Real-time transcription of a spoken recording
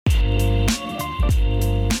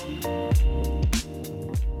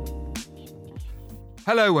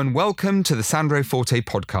Hello and welcome to the Sandro Forte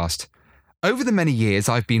podcast. Over the many years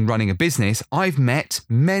I've been running a business, I've met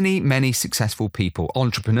many successful people,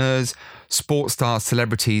 entrepreneurs, sports stars,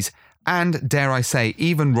 celebrities, and dare I say,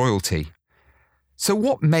 even royalty. So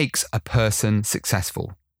what makes a person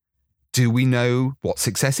successful? Do we know what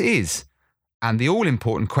success is? And the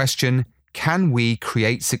all-important question, can we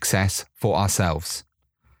create success for ourselves?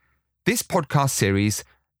 This podcast series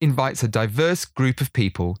invites a diverse group of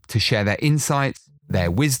people to share their insights, their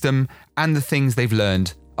wisdom, and the things they've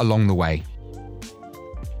learned along the way.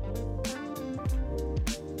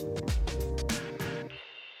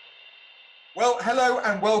 Well, hello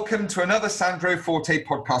and welcome to another Sandro Forte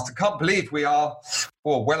podcast. I can't believe we are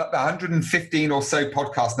well up to 115 or so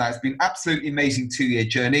podcasts now. It's been absolutely amazing 2-year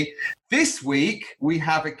journey. This week, we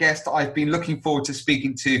have a guest I've been looking forward to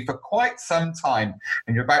speaking to for quite some time,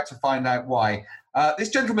 and you're about to find out why.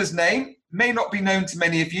 This gentleman's name may not be known to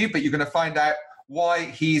many of you, but you're going to find out why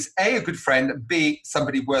he's A, good friend, and B,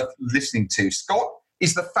 somebody worth listening to. Scott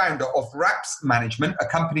is the founder of Wraps Management, a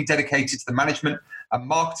company dedicated to the management and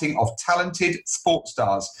marketing of talented sports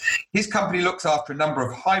stars. His company looks after a number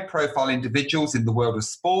of high-profile individuals in the world of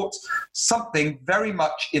sport, something very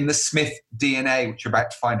much in the Smith DNA, which you're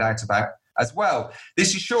about to find out about as well.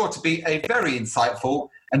 This is sure to be a very insightful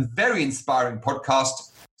and very inspiring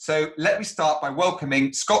podcast. So let me start by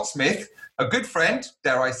welcoming Scott Smith, a good friend,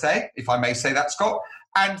 dare I say, if I may say that, Scott.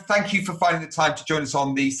 And thank you for finding the time to join us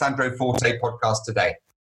on the Sandro Forte podcast today.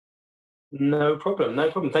 No problem.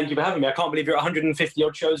 Thank you for having me. I can't believe you're at 150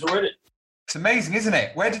 odd shows already. It's amazing, isn't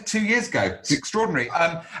it? Where did 2 years go? It's extraordinary.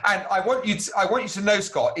 And I want you to know,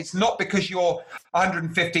 Scott, it's not because you're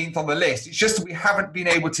 115th on the list. It's just that we haven't been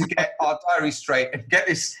able to get our diary straight and get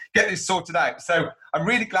this sorted out. So I'm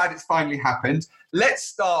really glad it's finally happened. Let's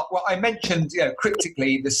start. Well, I mentioned,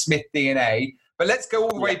 cryptically, the Smith DNA, but let's go all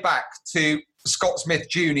the way back to Scott Smith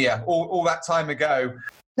Jr. all that time ago.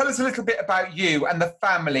 Tell us a little bit about you and the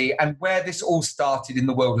family and where this all started in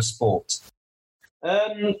the world of sport.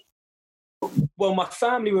 Well, my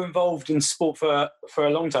family were involved in sport for a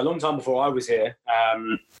long time before I was here.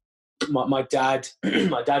 My dad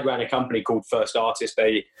ran a company called First Artist.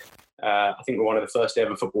 They, I think, were one of the first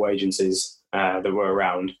ever football agencies that were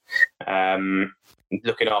around,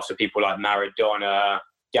 looking after people like Maradona,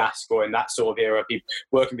 Gascoigne, that sort of era, people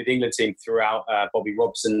working with the England team throughout Bobby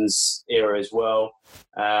Robson's era as well.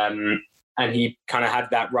 And he kind of had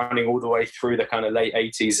that running all the way through the kind of late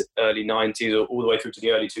 80s, early 90s, or all the way through to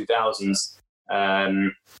the early 2000s,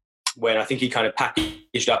 when I think he kind of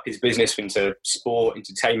packaged up his business into sport,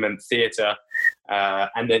 entertainment, theatre,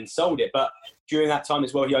 and then sold it. But during that time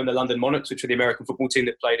as well, he owned the London Monarchs, which were the American football team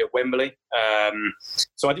that played at Wembley.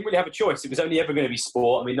 So I didn't really have a choice. It was only ever going to be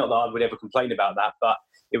sport. I mean, not that I would ever complain about that, but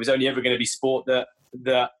it was only ever going to be sport that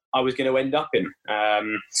I was going to end up in.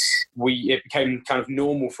 It became kind of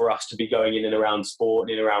normal for us to be going in and around sport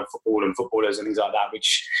and in and around football and footballers and things like that,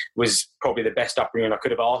 which was probably the best upbringing I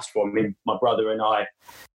could have asked for. I mean, my brother and I,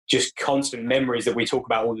 just constant memories that we talk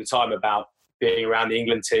about all the time about being around the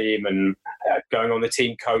England team and going on the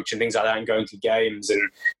team coach and things like that and going to games and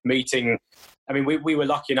meeting. I mean, we were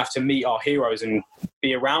lucky enough to meet our heroes and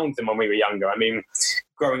be around them when we were younger. I mean,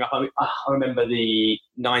 growing up, I remember the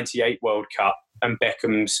 98 World Cup and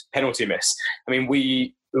Beckham's penalty miss. I mean,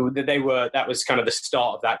 that was kind of the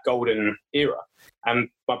start of that golden era. And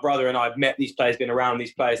my brother and I had met these players, been around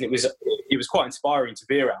these players, and it was quite inspiring to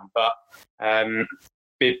be around. But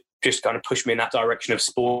it just kind of pushed me in that direction of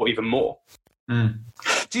sport even more.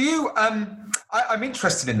 Do you, I'm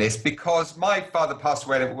interested in this because my father passed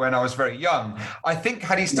away when I was very young. I think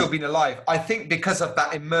had he still been alive, I think because of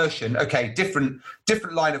that immersion, okay, different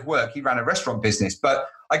line of work, he ran a restaurant business, but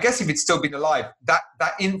I guess if he'd still been alive, that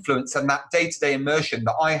influence and that day-to-day immersion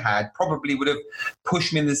that I had probably would have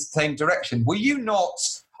pushed me in the same direction. Were you not...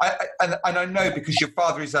 And I know because your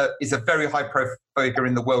father is a very high-profile figure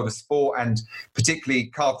in the world of sport and particularly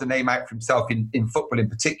carved a name out for himself in football in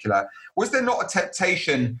particular. Was there not a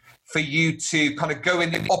temptation for you to kind of go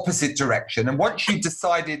in the opposite direction? And once you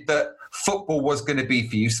decided that football was going to be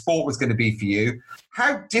for you, sport was going to be for you,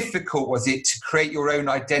 how difficult was it to create your own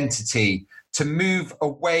identity, to move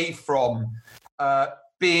away from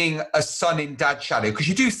being a son in dad's shadow? Because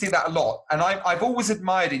you do see that a lot. And I've always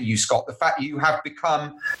admired in you, Scott, the fact that you have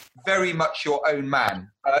become very much your own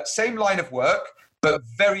man. Same line of work, but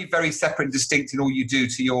very, very separate and distinct in all you do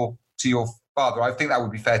to your father. I think that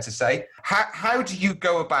would be fair to say. How do you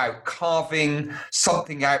go about carving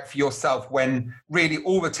something out for yourself when really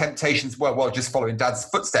all the temptations were, well, just following dad's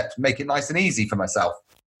footsteps, make it nice and easy for myself?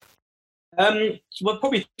 Well,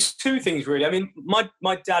 probably two things really. I mean, my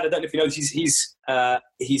dad, I don't know if you know this,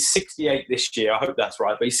 he's 68 this year. I hope that's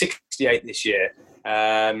right, but he's 68 this year.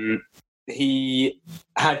 He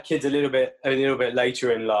had kids a little bit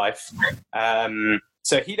later in life.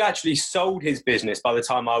 So he'd actually sold his business by the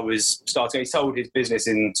time I was starting. He sold his business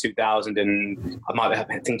in 2000 and I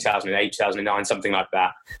think 2008, 2009, something like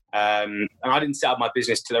that. And I didn't set up my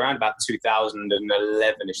business till around about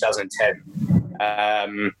 2011,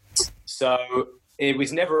 2010. So it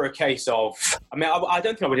was never a case of, I mean, I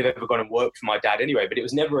don't think I would have ever gone and worked for my dad anyway, but it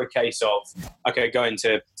was never a case of, okay, going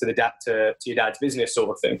to your dad's business sort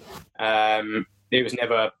of thing. It was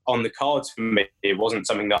never on the cards for me. It wasn't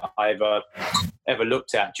something that I ever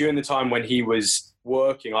looked at. During the time when he was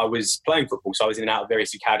working, I was playing football. So I was in and out of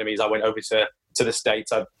various academies. I went over to the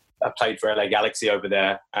States. I played for LA Galaxy over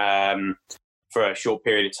there for a short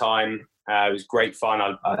period of time. It was great fun.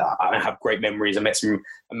 I have great memories. I met some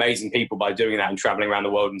amazing people by doing that and traveling around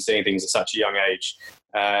the world and seeing things at such a young age.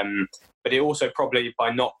 But it also probably,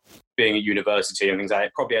 by not being at university and things like that,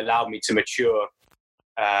 it probably allowed me to mature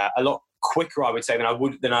a lot quicker, I would say, than I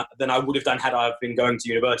would have done had I been going to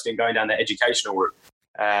university and going down the educational route,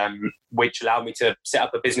 which allowed me to set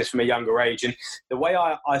up a business from a younger age. And the way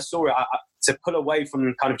I saw it, to pull away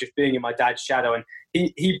from kind of just being in my dad's shadow, and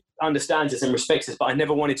he understands this and respects this, but I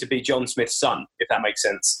never wanted to be John Smith's son, if that makes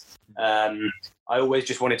sense. I always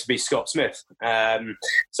just wanted to be Scott Smith.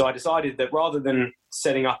 So I decided that rather than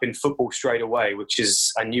setting up in football straight away, which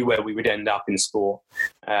is, I knew where we would end up in sport,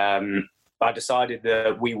 I decided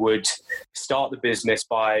that we would start the business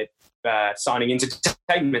by signing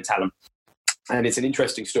entertainment talent. And it's an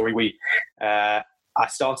interesting story. I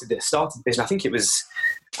started the business, I think it was,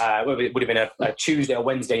 it would have been a Tuesday or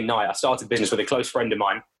Wednesday night. I started business with a close friend of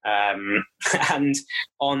mine. And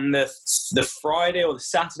on the Friday or the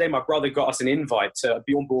Saturday, my brother got us an invite to a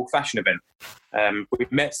Bjorn Borg fashion event. We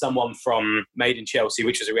met someone from Made in Chelsea,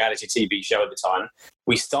 which was a reality TV show at the time.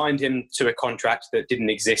 We signed him to a contract that didn't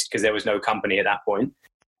exist because there was no company at that point.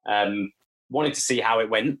 Wanted to see how it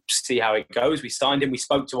went, see how it goes. We signed him. We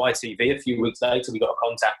spoke to ITV a few weeks later. We got a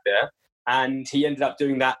contact there. And he ended up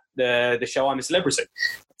doing the show I'm a Celebrity.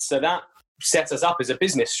 So that set us up as a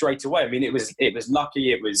business straight away. I mean, it was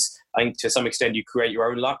lucky. It was, I think, to some extent, you create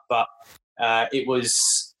your own luck, but it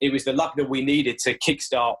was the luck that we needed to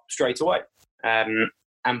kickstart straight away.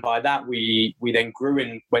 And by that, we then grew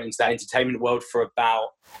and went into that entertainment world for about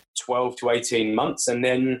 12 to 18 months, and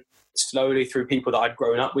then slowly through people that I'd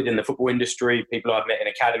grown up with in the football industry, people I'd met in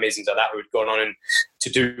academies and so that, who had gone on and to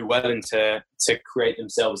do well and to create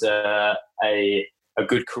themselves a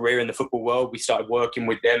good career in the football world. We started working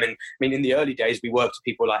with them. And I mean, in the early days, we worked with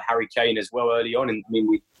people like Harry Kane as well early on. And I mean,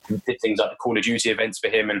 we did things like the Call of Duty events for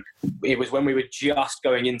him. And it was when we were just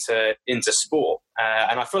going into sport.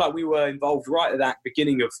 And I feel like we were involved right at that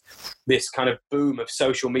beginning of this kind of boom of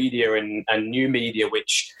social media and new media,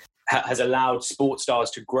 which has allowed sports stars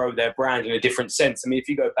to grow their brand in a different sense. I mean, if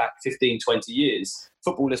you go back 15, 20 years,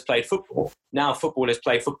 footballers played football. Now footballers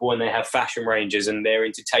play football and they have fashion ranges and they're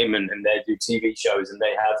entertainment and they do TV shows and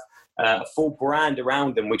they have a full brand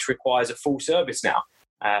around them, which requires a full service now.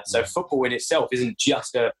 So football in itself isn't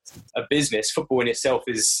just a business. Football in itself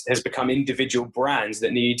has become individual brands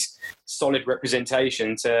that need solid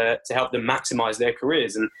representation to help them maximize their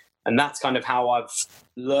careers. And that's kind of how I've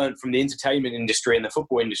learned from the entertainment industry and the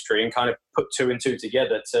football industry and kind of put two and two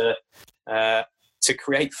together to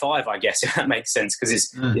create five, I guess, if that makes sense, because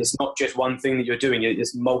it's not just one thing that you're doing.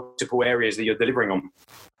 It's multiple areas that you're delivering on.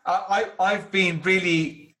 I've been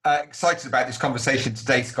really excited about this conversation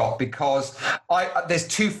today, Scott, because there's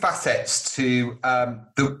two facets to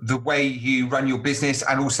the way you run your business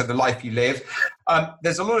and also the life you live.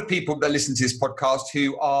 There's a lot of people that listen to this podcast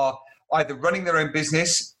who are either running their own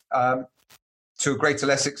business to a greater or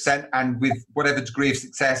less extent and with whatever degree of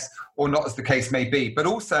success or not, as the case may be. But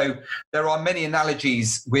also there are many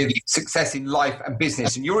analogies with success in life and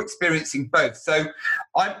business, and you're experiencing both. So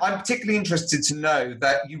I'm particularly interested to know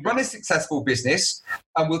that you run a successful business,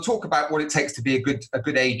 and we'll talk about what it takes to be a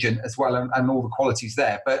good agent as well, and all the qualities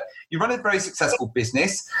there. But you run a very successful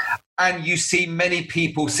business and you see many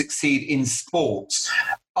people succeed in sports.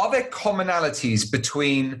 Are there commonalities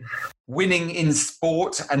between winning in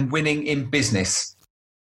sport and winning in business?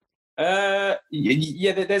 Yeah,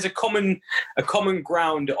 there's a common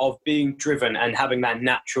ground of being driven and having that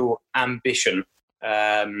natural ambition,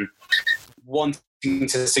 wanting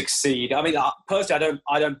to succeed. I mean, personally,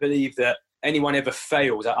 I don't believe that anyone ever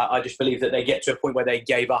fails. I just believe that they get to a point where they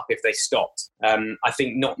gave up if they stopped. I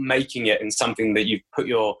think not making it in something that you've put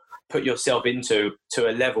your put yourself to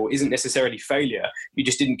a level isn't necessarily failure. You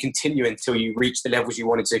just didn't continue until you reached the levels you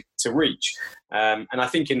wanted to reach. And I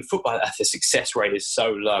think in football, the success rate is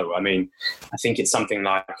so low. I mean, I think it's something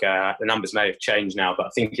like, the numbers may have changed now, but I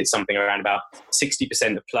think it's something around about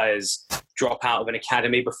 60% of players drop out of an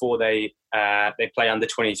academy before they play under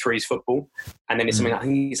 23s football. And then it's something, I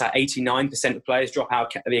think it's like 89% of players drop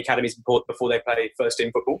out of the academies before they play first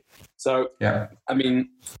team football. So, yeah. I mean,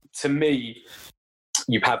 to me,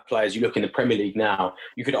 you have players, you look in the Premier League now,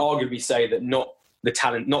 you could arguably say that not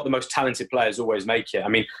the most talented players always make it. I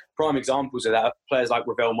mean, prime examples of that, players like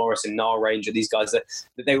Ravel Morris and Niall Ranger, these guys that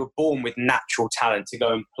they were born with natural talent to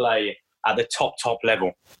go and play at the top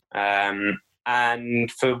level.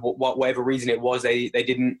 And for whatever reason it was, they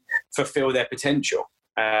didn't fulfill their potential.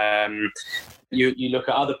 You look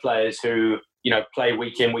at other players who, play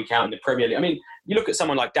week in, week out in the Premier League. I mean, you look at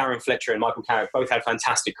someone like Darren Fletcher and Michael Carrick, both had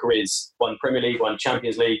fantastic careers, won Premier League, won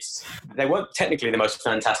Champions Leagues. They weren't technically the most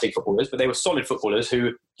fantastic footballers, but they were solid footballers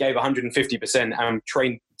who gave 150% and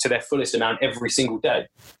trained to their fullest amount every single day.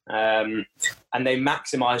 And they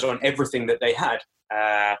maximised on everything that they had.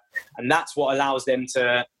 And that's what allows them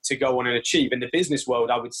to go on and achieve. In the business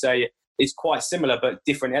world, I would say it's quite similar, but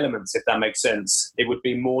different elements, if that makes sense. It would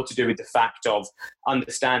be more to do with the fact of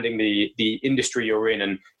understanding the industry you're in.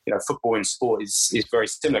 And, football and sport is very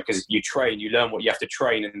similar because you train, you learn what you have to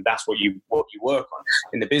train, and that's what you work on.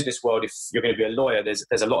 In the business world, if you're going to be a lawyer,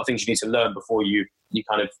 there's a lot of things you need to learn before you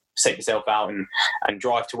kind of set yourself out and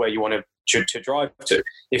drive to where you want to drive to.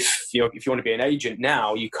 If you want to be an agent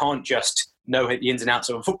now, you can't just know the ins and outs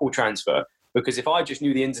of a football transfer, because if I just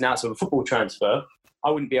knew the ins and outs of a football transfer, I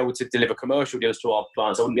wouldn't be able to deliver commercial deals to our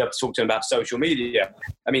clients. I wouldn't be able to talk to them about social media.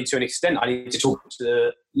 I mean, to an extent, I need to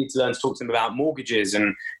learn to talk to them about mortgages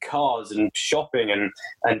and cars and shopping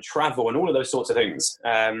and travel and all of those sorts of things.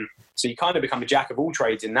 So you kind of become a jack of all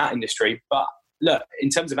trades in that industry. But look, in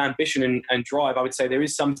terms of ambition and drive, I would say there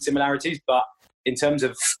is some similarities, but in terms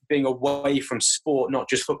of being away from sport, not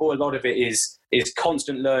just football, a lot of it is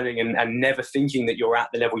constant learning and never thinking that you're at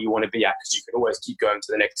the level you want to be at, because you can always keep going to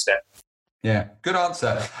the next step. Yeah, good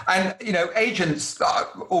answer. And, agents,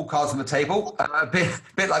 all cards on the table, a bit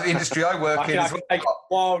like the industry I work in. I can take a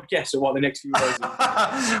wild guess at what the next few years is.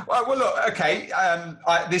 well, look, okay,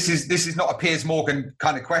 this is not a Piers Morgan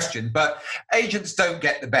kind of question, but agents don't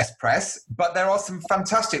get the best press, but there are some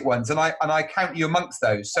fantastic ones, and I count you amongst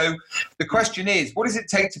those. So the question is, what does it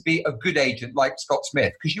take to be a good agent like Scott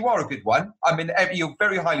Smith? Because you are a good one. I mean, you're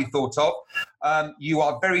very highly thought of. You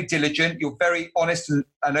are very diligent. You're very honest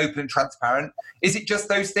and open and transparent. Is it just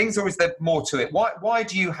those things, or is there more to it? Why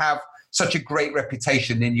do you have such a great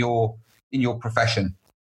reputation in your profession?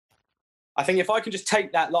 I think if I can just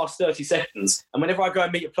take that last 30 seconds, and whenever I go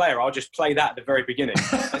and meet a player, I'll just play that at the very beginning.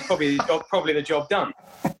 That's probably the job done.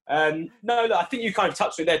 No, I think you kind of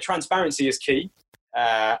touched on it there. Transparency is key.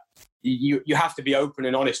 You have to be open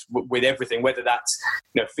and honest with everything, whether that's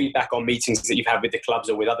feedback on meetings that you've had with the clubs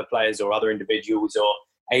or with other players or other individuals or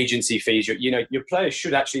agency fees. Your players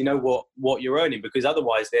should actually know what you're earning, because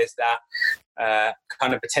otherwise there's that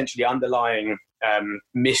kind of potentially underlying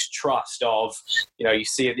mistrust of, you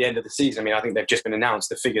see at the end of the season. I mean, I think they've just been announced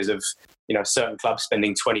the figures of, certain clubs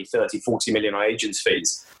spending 20, 30, 40 million on agents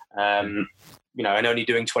fees. And only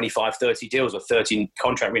doing 25, 30 deals or 30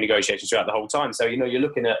 contract renegotiations throughout the whole time. So, you're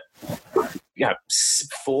looking at,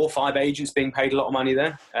 4 or 5 agents being paid a lot of money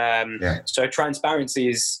there. So transparency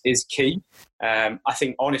is key. I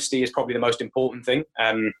think honesty is probably the most important thing.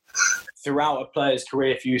 Throughout a player's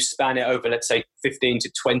career, if you span it over, let's say 15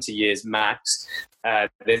 to 20 years max,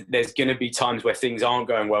 there's going to be times where things aren't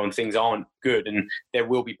going well and things aren't good, and there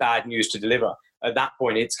will be bad news to deliver. At that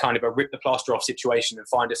point, it's kind of a rip the plaster off situation and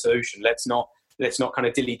find a solution. Let's not kind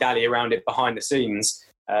of dilly-dally around it behind the scenes.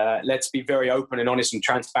 Let's be very open and honest and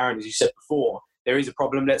transparent, as you said before. There is a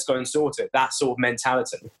problem, let's go and sort it. That sort of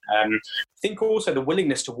mentality. I think also the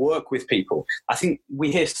willingness to work with people. I think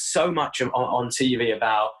we hear so much on TV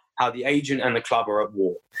about how the agent and the club are at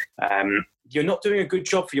war. You're not doing a good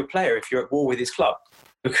job for your player if you're at war with his club,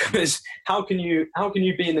 because how can you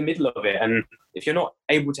be in the middle of it and if you're not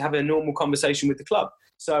able to have a normal conversation with the club?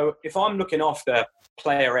 So if I'm looking after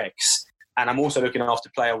player X and I'm also looking after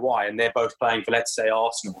player Y, and they're both playing for, let's say,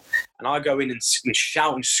 Arsenal, and I go in and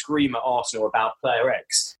shout and scream at Arsenal about player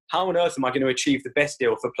X, how on earth am I going to achieve the best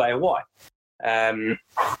deal for player Y?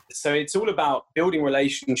 So it's all about building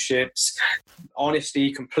relationships,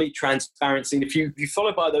 honesty, complete transparency. And if you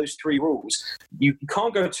follow by those 3 rules, you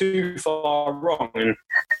can't go too far wrong.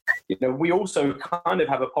 And we also kind of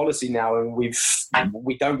have a policy now, and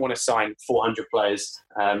we don't want to sign 400 players.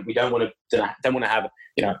 We don't want to have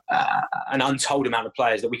an untold amount of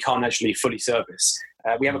players that we can't actually fully service.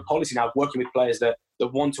 We have a policy now of working with players that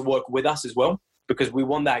want to work with us as well, because we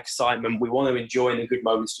want that excitement, we want to enjoy in the good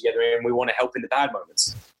moments together, and we want to help in the bad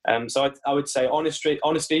moments. So I would say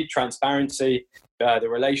honesty, transparency, the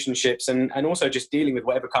relationships, and also just dealing with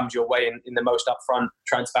whatever comes your way in the most upfront,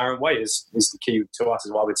 transparent way is the key to us,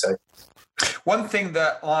 is what I would say. One thing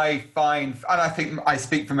that I find, and I think I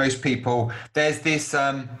speak for most people, there's this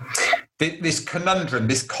this conundrum,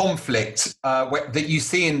 this conflict that you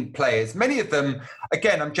see in players. Many of them,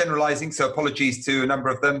 again, I'm generalizing, so apologies to a number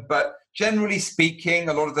of them, but generally speaking,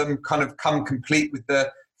 a lot of them kind of come complete with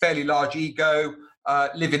the fairly large ego,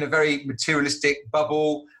 live in a very materialistic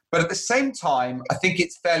bubble. But at the same time, I think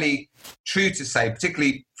it's fairly true to say,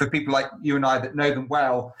 particularly for people like you and I that know them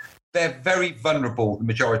well, they're very vulnerable, the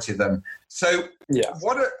majority of them. So yeah.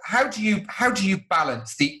 How do you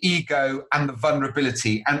balance the ego and the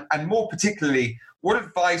vulnerability? And more particularly, what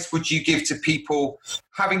advice would you give to people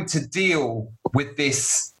having to deal with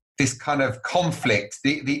this kind of conflict,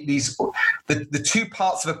 the 2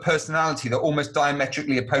 parts of a personality that are almost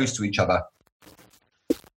diametrically opposed to each other?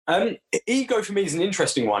 Ego for me is an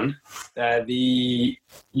interesting one. You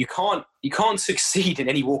can't succeed in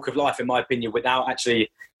any walk of life, in my opinion, without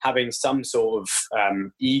actually having some sort of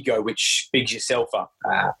ego which bigs yourself up.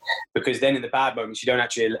 Because then in the bad moments, you don't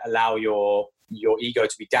actually allow your ego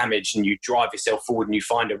to be damaged, and you drive yourself forward and you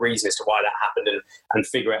find a reason as to why that happened and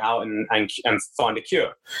figure it out and find a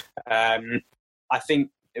cure. I think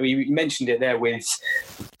we mentioned it there with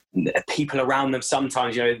people around them.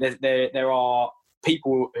 Sometimes, there are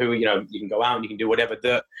people who, you can go out and you can do whatever,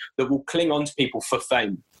 that will cling on to people for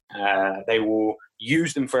fame. They will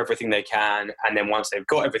use them for everything they can, and then once they've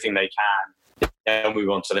got everything they can, they'll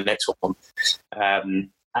move on to the next one.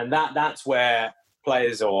 And that's where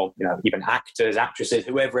players, or even actors, actresses,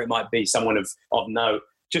 whoever it might be, someone of note,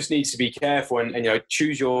 just needs to be careful and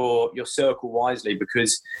choose your circle wisely,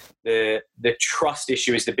 because the trust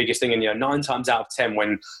issue is the biggest thing. And 9 times out of 10,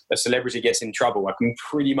 when a celebrity gets in trouble, I can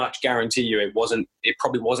pretty much guarantee you it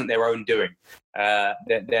probably wasn't their own doing.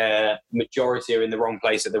 Their majority are in the wrong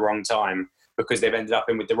place at the wrong time because they've ended up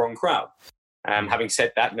in with the wrong crowd. Having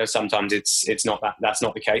said that, sometimes it's not that's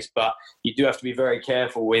not the case, but you do have to be very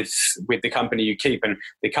careful with the company you keep. And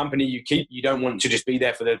the company you keep, you don't want to just be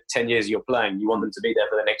there for the 10 years you're playing. You want them to be there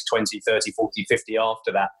for the next 20, 30, 40, 50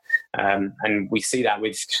 after that. And we see that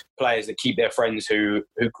with players that keep their friends who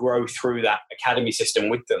grow through that academy system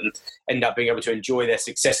with them, end up being able to enjoy their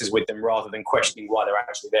successes with them rather than questioning why they're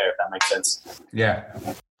actually there, if that makes sense. Yeah.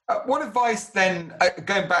 What advice then,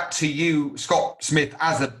 going back to you, Scott Smith,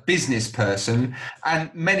 as a business person,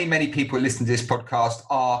 and many people who listen to this podcast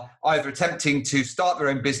are either attempting to start their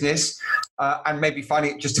own business and maybe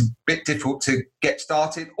finding it just a bit difficult to get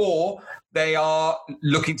started, or they are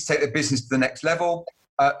looking to take their business to the next level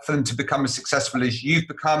for them to become as successful as you've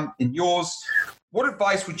become in yours. What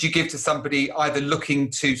advice would you give to somebody either looking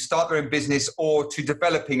to start their own business or to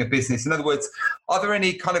developing a business? In other words, are there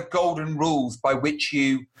any kind of golden rules by which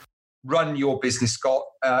you run your business, Scott,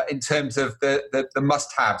 in terms of the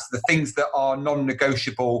must-haves, the things that are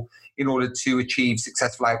non-negotiable in order to achieve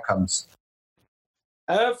successful outcomes?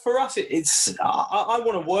 For us, I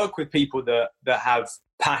want to work with people that have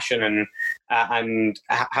passion and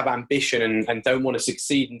have ambition and don't want to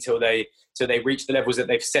succeed until they reach the levels that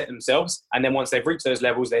they've set themselves. And then once they've reached those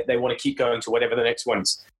levels, they want to keep going to whatever the next one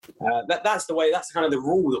is. That's the way. That's kind of the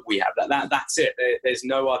rule that we have. That's it. There's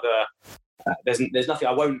no other. There's nothing.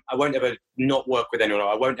 I won't ever not work with anyone.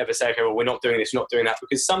 I won't ever say, okay, well, we're not doing this, not doing that,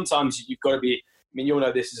 because sometimes you've got to be. I mean, you'll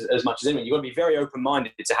know this as much as anyone. You've got to be very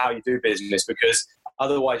open-minded to how you do business, because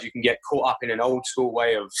otherwise you can get caught up in an old-school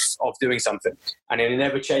way of doing something. And in an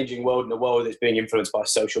ever-changing world, in a world that's being influenced by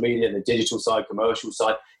social media and the digital side, commercial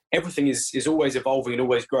side, everything is always evolving and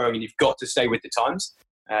always growing, and you've got to stay with the times.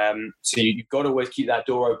 So you've got to always keep that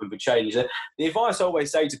door open for change. The advice I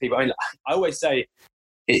always say to people, I always say,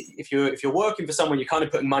 if you're working for someone, you're kind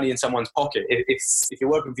of putting money in someone's pocket. If you're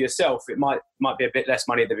working for yourself, it might be a bit less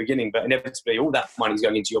money at the beginning, but inevitably all that money is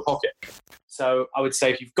going into your pocket. So I would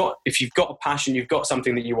say if you've got a passion, you've got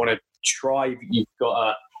something that you want to try, you've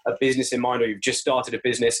got a business in mind, or you've just started a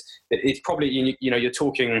business, it's probably, you're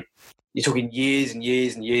talking you're talking years and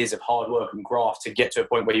years and years of hard work and graft to get to a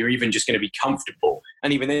point where you're even just going to be comfortable.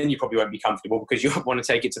 And even then, you probably won't be comfortable because you want to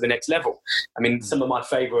take it to the next level. I mean, some of my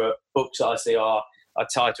favourite books that I see are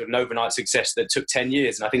titled An Overnight Success That Took 10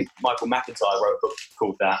 Years. And I think Michael McIntyre wrote a book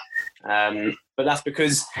called that. But that's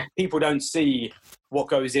because people don't see what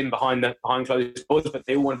goes in behind closed doors, but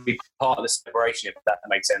they all want to be part of the celebration, if that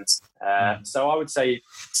makes sense. So I would say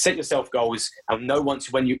set yourself goals and know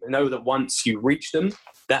that once you reach them,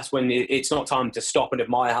 that's when it's not time to stop and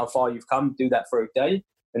admire how far you've come. Do that for a day,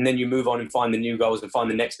 and then you move on and find the new goals and find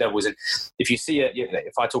the next levels. And if you see it,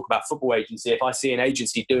 if I talk about football agency, if I see an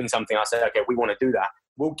agency doing something, I say, okay, we want to do that.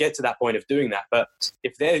 We'll get to that point of doing that. But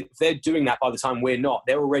if they're doing that by the time we're not,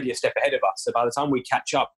 they're already a step ahead of us. So by the time we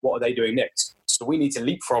catch up, what are they doing next? So we need to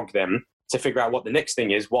leapfrog them to figure out what the next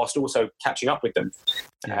thing is, whilst also catching up with them.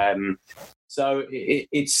 Yeah. So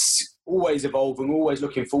it's always evolving, always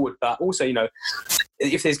looking forward. But also,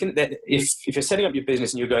 if you're setting up your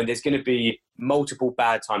business and you're going, there's going to be multiple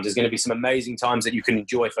bad times. There's going to be some amazing times that you can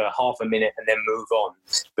enjoy for half a minute and then move on,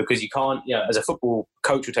 because you can't, as a football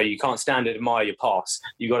coach will tell you can't stand and admire your pass.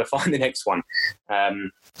 You've got to find the next one.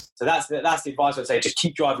 So that's the advice I'd say. Just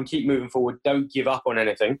keep driving, keep moving forward. Don't give up on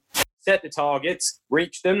anything. Set the targets,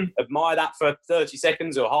 reach them, admire that for 30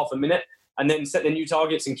 seconds or half a minute, and then set the new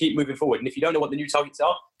targets and keep moving forward. And if you don't know what the new targets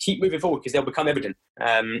are, keep moving forward because they'll become evident.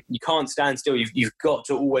 You can't stand still. You've got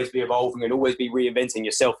to always be evolving and always be reinventing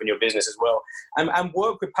yourself and your business as well. And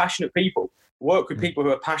work with passionate people. Work with people who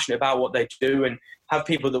are passionate about what they do, and have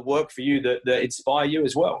people that work for you that inspire you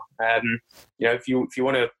as well. If you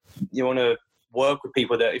want to work with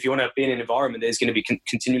people that, if you want to be in an environment that is going to be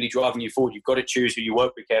continually driving you forward, you've got to choose who you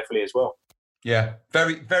work with carefully as well. Yeah,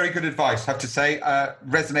 very, very good advice, I have to say.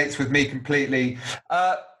 Resonates with me completely.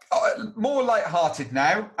 More light-hearted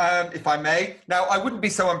now, if I may. Now, I wouldn't be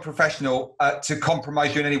so unprofessional to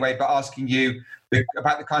compromise you in any way by asking you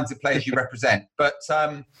about the kinds of players you represent. But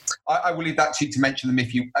I will leave that to you to mention them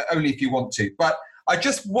if you want to. But I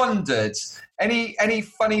just wondered, any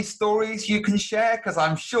funny stories you can share? Because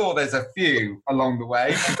I'm sure there's a few along the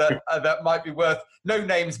way that might be worth, no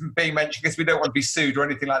names being mentioned because we don't want to be sued or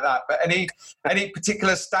anything like that. But any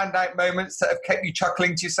particular standout moments that have kept you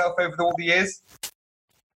chuckling to yourself over all the years?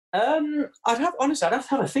 I'd have to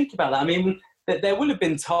have a think about that. I mean, there will have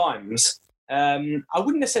been times. I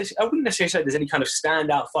wouldn't necessarily say there's any kind of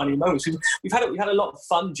standout funny moments. We've had a lot of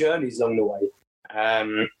fun journeys along the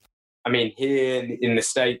way. I mean, here in the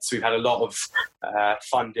States, we've had a lot of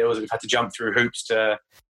fun deals that we've had to jump through hoops to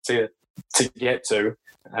get to.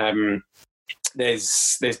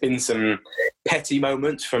 There's been some petty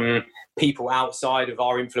moments from people outside of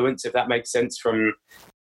our influence, if that makes sense.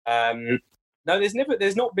 No,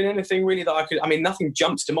 there's not been anything really that nothing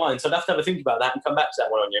jumps to mind. So I'd have to have a think about that and come back to that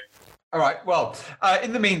one on you. All right. Well,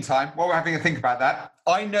 in the meantime, while we're having a think about that,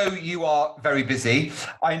 I know you are very busy.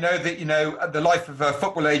 I know that, the life of a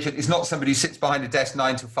football agent is not somebody who sits behind a desk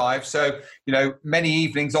 9 to 5. So, many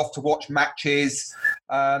evenings off to watch matches,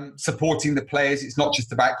 supporting the players. It's not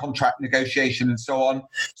just about contract negotiation and so on.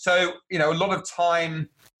 So, a lot of time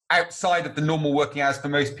outside of the normal working hours for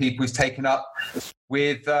most people is taken up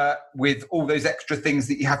with all those extra things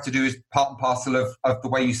that you have to do as part and parcel of the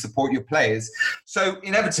way you support your players. So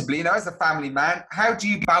inevitably, as a family man, how do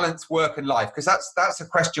you balance work and life? Because that's a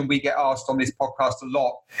question we get asked on this podcast a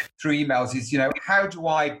lot through emails is, how do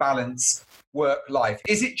I balance work life?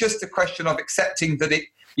 Is it just a question of accepting that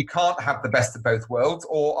you can't have the best of both worlds,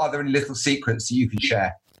 or are there any little secrets that you can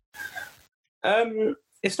share?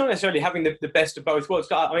 It's not necessarily having the best of both worlds.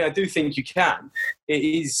 I do think you can. It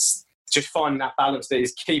is just finding that balance that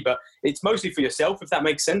is key, but it's mostly for yourself, if that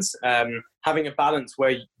makes sense. Having a balance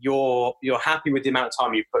where you're happy with the amount of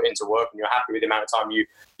time you put into work and you're happy with the amount of time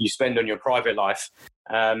you spend on your private life.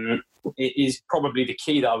 It is probably the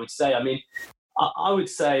key that I would say. I mean, I would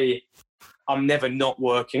say I'm never not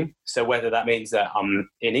working. So whether that means that I'm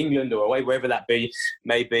in England or away, wherever that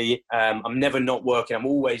may be, I'm never not working. I'm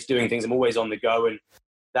always doing things. I'm always on the go. And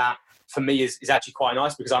that for me is actually quite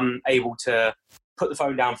nice because I'm able to put the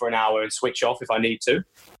phone down for an hour and switch off if I need to,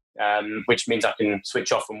 which means I can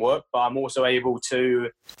switch off from work. But I'm also able to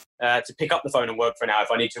pick up the phone and work for an hour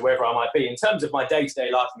if I need to, wherever I might be. In terms of my day-to-day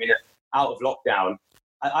life, out of lockdown,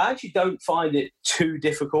 I actually don't find it too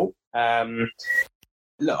difficult. When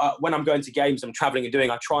I'm going to games, I'm traveling and doing,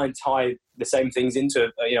 I try and tie the same things into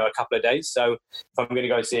a couple of days. So if I'm going to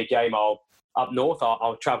go and see a game, I'll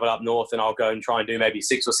travel up north and I'll go and try and do maybe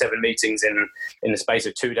 6 or 7 meetings in the space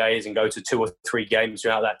of 2 days and go to 2 or 3 games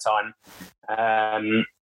throughout that time.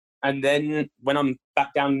 And then when I'm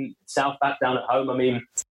back down south, back down at home,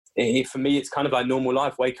 for me, it's kind of like normal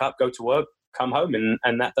life. Wake up, go to work, come home,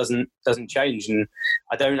 and that doesn't change. And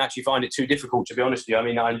I don't actually find it too difficult, to be honest with you. I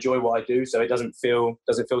mean, I enjoy what I do, so it doesn't feel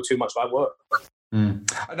too much like work.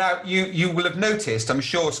 Now, you will have noticed, I'm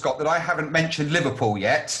sure, Scott, that I haven't mentioned Liverpool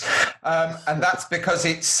yet, and that's because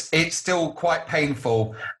it's still quite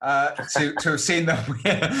painful to have seen them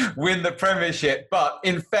win the Premiership. But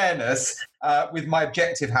in fairness, with my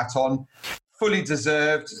objective hat on, fully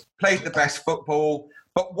deserved, played the best football.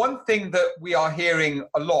 But one thing that we are hearing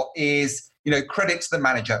a lot is, credit to the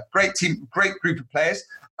manager. Great team, great group of players.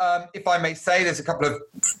 If I may say, there's a couple of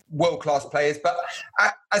world-class players, but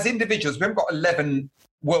as individuals, we haven't got 11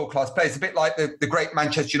 world-class players, a bit like the great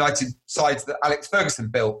Manchester United sides that Alex Ferguson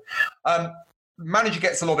built. Manager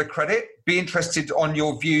gets a lot of credit. Be interested on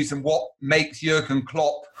your views and what makes Jurgen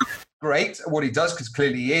Klopp great at what he does, because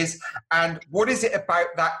clearly he is. And what is it about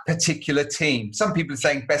that particular team? Some people are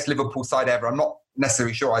saying best Liverpool side ever. I'm not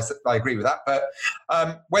necessarily sure I agree with that, but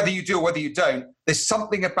whether you do or whether you don't, there's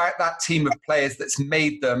something about that team of players that's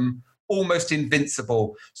made them almost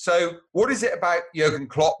invincible. So what is it about Jurgen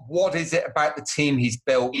Klopp? What is it about the team he's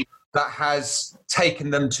built that has taken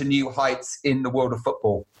them to new heights in the world of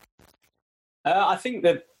football? I think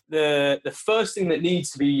that the first thing that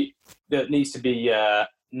needs to be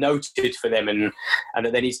noted for them and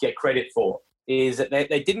that they need to get credit for is that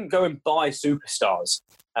they didn't go and buy superstars.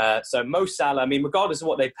 So Mo Salah, I mean, regardless of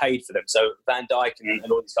what they paid for them, so Van Dijk and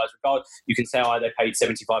all these guys, you can say, they paid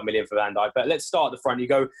 75 million for Van Dijk, but let's start at the front. You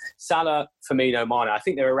go Salah, Firmino, Mane. I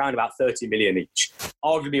think they're around about 30 million each.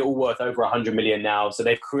 Arguably all worth over 100 million now. So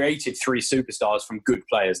they've created three superstars from good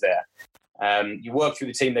players there. You work through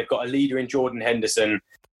the team, they've got a leader in Jordan Henderson.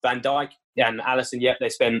 Van Dijk and Alisson, they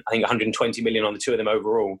spent, I think, 120 million on the two of them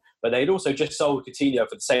overall. But they'd also just sold Coutinho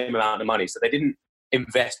for the same amount of money. So they didn't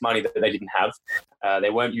invest money that they didn't have. They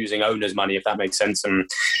weren't using owners' money, if that makes sense, and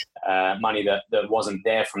money that wasn't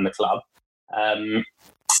there from the club.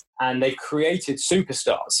 And they've created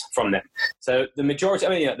superstars from them. So the majority,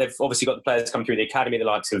 they've obviously got the players come through the academy, the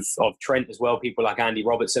likes of Trent as well, people like Andy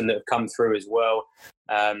Robertson that have come through as well.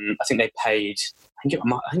 I think they paid, I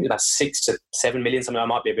think about 6 to 7 million, something. I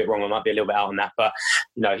might be a bit wrong, I might be a little bit out on that. But,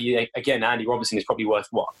 Andy Robertson is probably worth,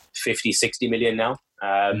 50, 60 million now.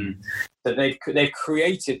 That they've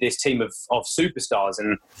created this team of superstars,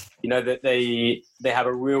 and that they have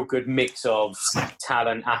a real good mix of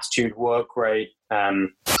talent, attitude, work rate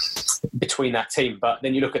between that team. But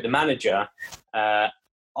then you look at the manager,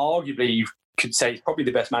 arguably you could say he's probably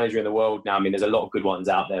the best manager in the world now. I mean, there's a lot of good ones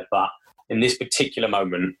out there, but in this particular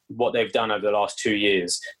moment, what they've done over the last 2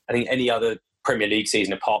 years, I think any other Premier League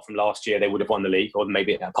season apart from last year, they would have won the league, or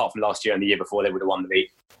maybe apart from last year and the year before, they would have won the league.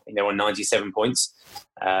 I think they won 97 points.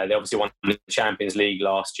 They obviously won the Champions League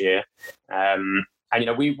last year.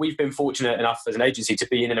 And we've been fortunate enough as an agency to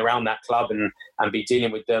be in and around that club and be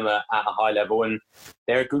dealing with them at a high level. And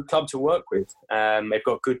they're a good club to work with. They've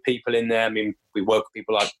got good people in there. I mean, we work with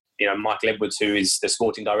people like Michael Edwards, who is the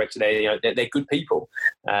sporting director there. They're good people.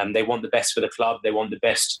 They want the best for the club. They want the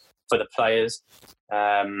best for the players.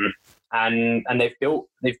 And they've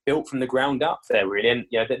built from the ground up there, really. And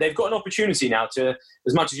they've got an opportunity now to,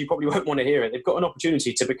 as much as you probably won't want to hear it, they've got an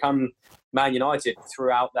opportunity to become Man United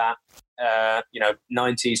throughout that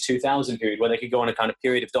 90s, 2000 period, where they could go on a kind of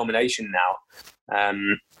period of domination now,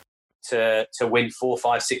 to win 4,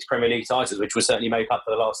 5, 6 Premier League titles, which will certainly make up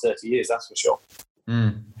for the last 30 years, that's for sure.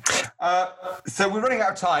 So we're running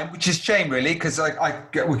out of time, which is a shame, really, because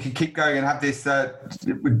we could keep going and have this,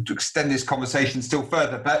 extend this conversation still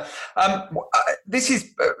further. But this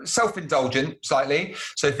is self-indulgent slightly,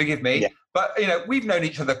 so forgive me. Yeah. But, we've known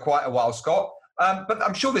each other quite a while, Scott. But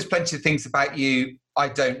I'm sure there's plenty of things about you I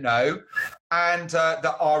don't know, and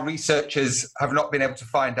that our researchers have not been able to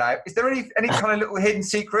find out. Is there any kind of little hidden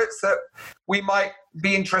secrets that we might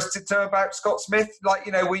be interested to know about Scott Smith? Like,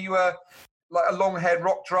 were you a long-haired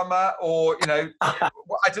rock drummer, or I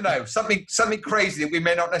don't know, something crazy that we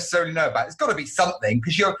may not necessarily know about? It's got to be something,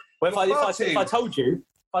 because you're. Well, if I told you,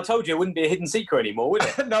 it wouldn't be a hidden secret anymore, would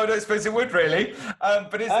it? No, I don't suppose it would, really.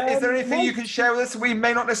 But is there anything you can share with us that we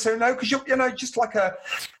may not necessarily know? Because you're, just like a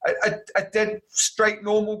dead straight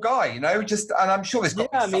normal guy, and I'm sure there's got.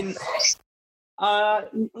 Yeah,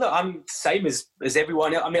 look, I'm same as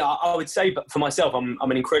everyone else. I would say, but for myself, I'm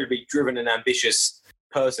an incredibly driven and ambitious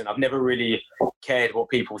person. I've never really cared what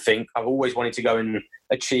people think. I've always wanted to go and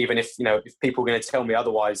achieve, and if people are going to tell me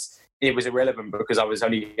otherwise, it was irrelevant, because I was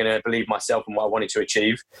only going to believe myself and what I wanted to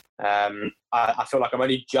achieve. I feel like I'm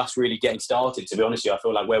only just really getting started, to be honest with you. I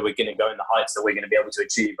feel like where we're going to go in the heights that we're going to be able to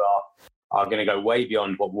achieve are going to go way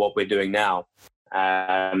beyond what we're doing now.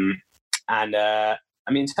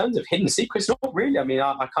 I mean, in terms of hidden secrets, not really. I mean,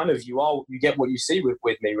 I kind of you get what you see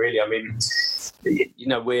with me, really. I mean, you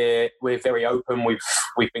know, we're very open.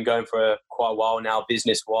 We've been going for quite a while now,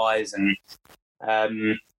 business wise, and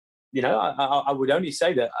you know, I would only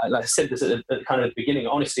say that, like I said this at the kind of the beginning,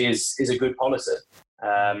 honesty is a good policy.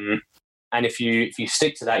 And if you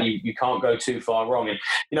stick to that, you can't go too far wrong. And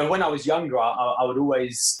you know, when I was younger, I would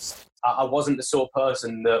always, I wasn't the sort of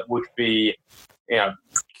person that would be, you know,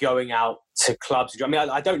 going out to clubs. I mean,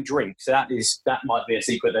 I don't drink, so that might be a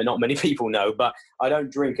secret that not many people know. But I don't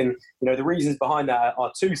drink, and you know, the reasons behind that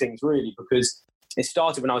are two things really. Because it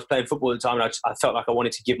started when I was playing football at the time, and I felt like I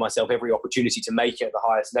wanted to give myself every opportunity to make it at the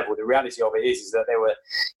highest level. The reality of it is that there were,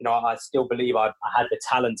 you know, I still believe I had the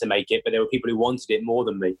talent to make it, but there were people who wanted it more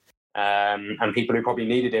than me, and people who probably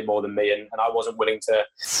needed it more than me, and I wasn't willing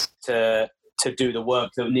to do the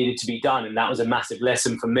work that needed to be done, and that was a massive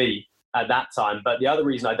lesson for me at that time. But the other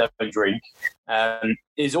reason I don't drink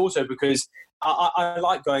is also because I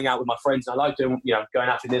like going out with my friends, and I like doing, you know, going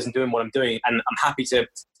after this and doing what I'm doing, and I'm happy to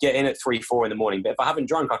get in at 3-4 in the morning. But if I haven't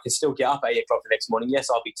drunk, I can still get up at 8 o'clock the next morning. Yes,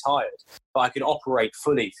 I'll be tired, but I can operate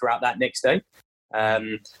fully throughout that next day.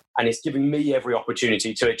 And it's giving me every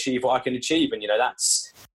opportunity to achieve what I can achieve. And you know,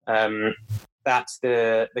 that's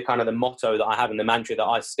the kind of the motto that I have and the mantra that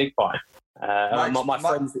I stick by.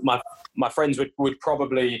 My friends would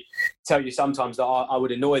probably tell you sometimes that I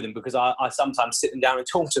would annoy them because I sometimes sit them down and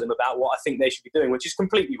talk to them about what I think they should be doing, which is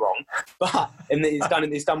completely wrong. But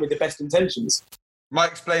it's done with the best intentions. Might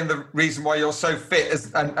explain the reason why you're so fit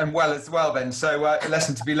and well as well then. So a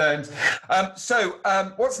lesson to be learned. So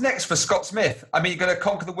what's next for Scott Smith? I mean, you're going to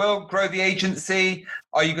conquer the world, grow the agency?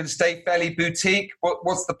 Are you going to stay fairly boutique?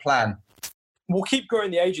 What's the plan? We'll keep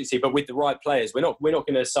growing the agency, but with the right players. We're not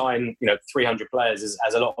going to sign 300 players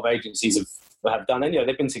as a lot of agencies have done. And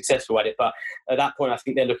they've been successful at it, but at that point, I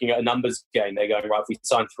think they're looking at a numbers game. They're going, right, if we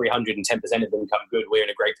sign 300 and 10% of them come good, we're in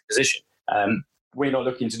a great position. We're not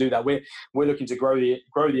looking to do that. We're looking to grow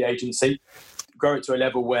the agency, grow it to a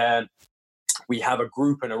level where we have a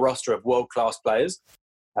group and a roster of world-class players.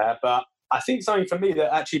 But I think something for me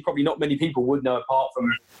that actually probably not many people would know apart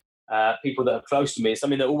from people that are close to me,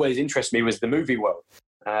 something that always interested me was the movie world.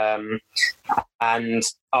 And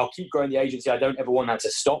I'll keep growing the agency. I don't ever want that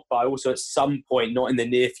to stop, but I also at some point, not in the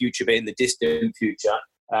near future, but in the distant future,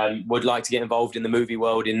 would like to get involved in the movie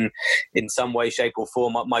world in some way, shape or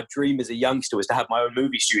form. My dream as a youngster was to have my own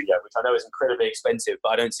movie studio, which I know is incredibly expensive,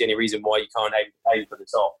 but I don't see any reason why you can't aim for the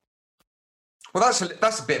top. Well, that's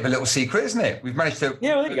a bit of a little secret, isn't it? We've managed to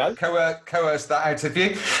coerce that out of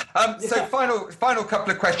you. So final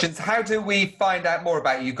couple of questions. How do we find out more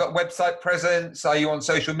about you? You've got website presence. Are you on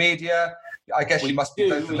social media? I guess you must be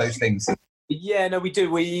both of those things. Yeah, no, we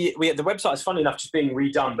do. We the website is funny enough just being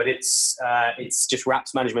redone, but it's just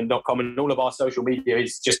rapsmanagement.com, and all of our social media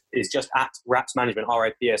is just at Raps Management,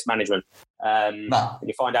 RAPS Management. And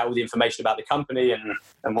you find out all the information about the company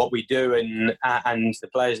and what we do and the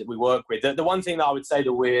players that we work with. The one thing that I would say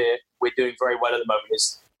that we're doing very well at the moment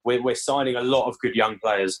is we're signing a lot of good young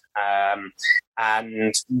players,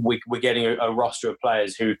 and we're getting a roster of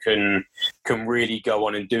players who can really go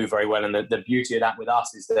on and do very well. And the beauty of that with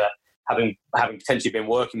us is that having potentially been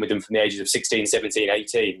working with them from the ages of 16, 17,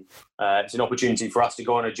 18, it's an opportunity for us to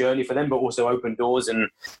go on a journey for them, but also open doors and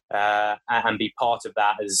be part of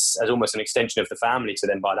that as almost an extension of the family to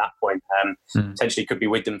them by that point. Potentially could be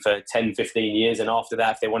with them for 10, 15 years, and after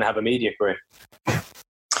that, if they want to have a media career.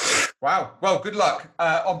 Wow. Well, good luck.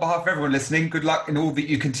 On behalf of everyone listening, good luck in all that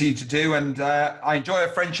you continue to do. And I enjoy our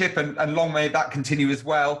friendship and long may that continue as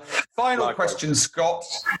well. Final question, Scott.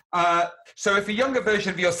 So if a younger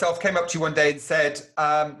version of yourself came up to you one day and said,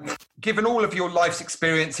 given all of your life's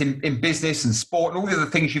experience in business and sport and all the other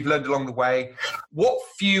things you've learned along the way, what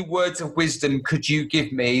few words of wisdom could you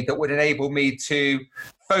give me that would enable me to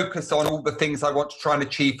focus on all the things I want to try and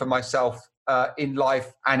achieve for myself in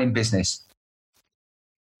life and in business?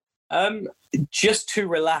 Just to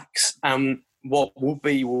relax, what will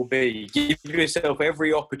be. Give yourself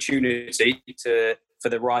every opportunity for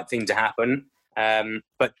the right thing to happen,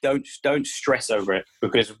 but don't stress over it,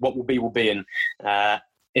 because what will be. And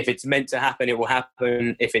if it's meant to happen, it will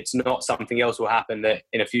happen. If it's not, something else will happen that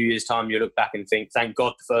in a few years' time you look back and think, thank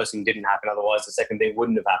God the first thing didn't happen, otherwise the second thing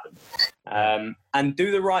wouldn't have happened. And do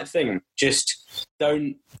the right thing. Just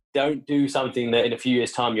don't do something that in a few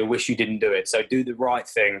years' time you'll wish you didn't do it. So do the right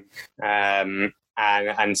thing,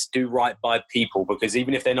 and do right by people, because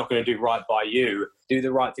even if they're not going to do right by you, do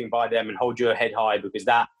the right thing by them and hold your head high, because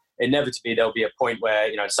that inevitably there'll be a point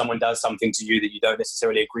where someone does something to you that you don't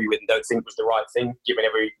necessarily agree with and don't think was the right thing, given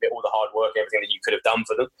all the hard work, everything that you could have done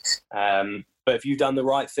for them. But if you've done the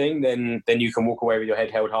right thing, then you can walk away with your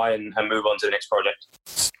head held high and move on to the next project.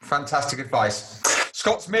 Fantastic advice.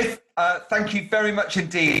 Scott Smith, thank you very much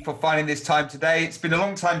indeed for finding this time today. It's been a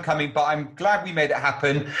long time coming, but I'm glad we made it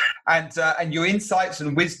happen. And your insights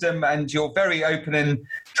and wisdom and your very open and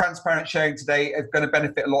transparent sharing today are going to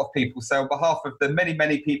benefit a lot of people. So on behalf of the many,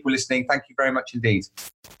 many people listening, thank you very much indeed.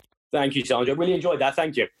 Thank you, Sandro. Really enjoyed that.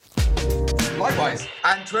 Thank you. Likewise.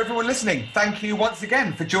 And to everyone listening, thank you once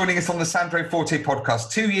again for joining us on the Sandro Forte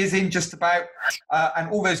podcast. 2 years in just about, and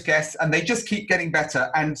all those guests, and they just keep getting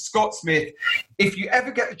better. And Scott Smith, if you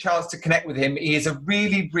ever get the chance to connect with him, he is a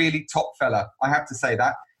really, really top fella. I have to say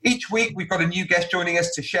that. Each week, we've got a new guest joining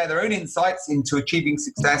us to share their own insights into achieving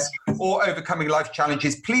success or overcoming life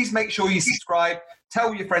challenges. Please make sure you subscribe.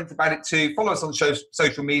 Tell your friends about it too. Follow us on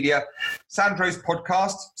social media. Sandro's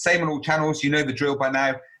podcast, same on all channels. You know the drill by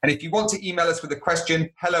now. And if you want to email us with a question,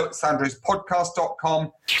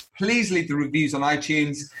 hello@sandrospodcast.com. Please leave the reviews on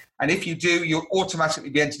iTunes. And if you do, you'll automatically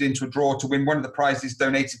be entered into a draw to win one of the prizes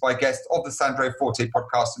donated by guests of the Sandro Forte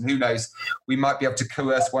podcast. And who knows, we might be able to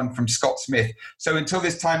coerce one from Scott Smith. So until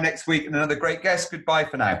this time next week and another great guest, goodbye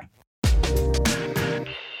for now.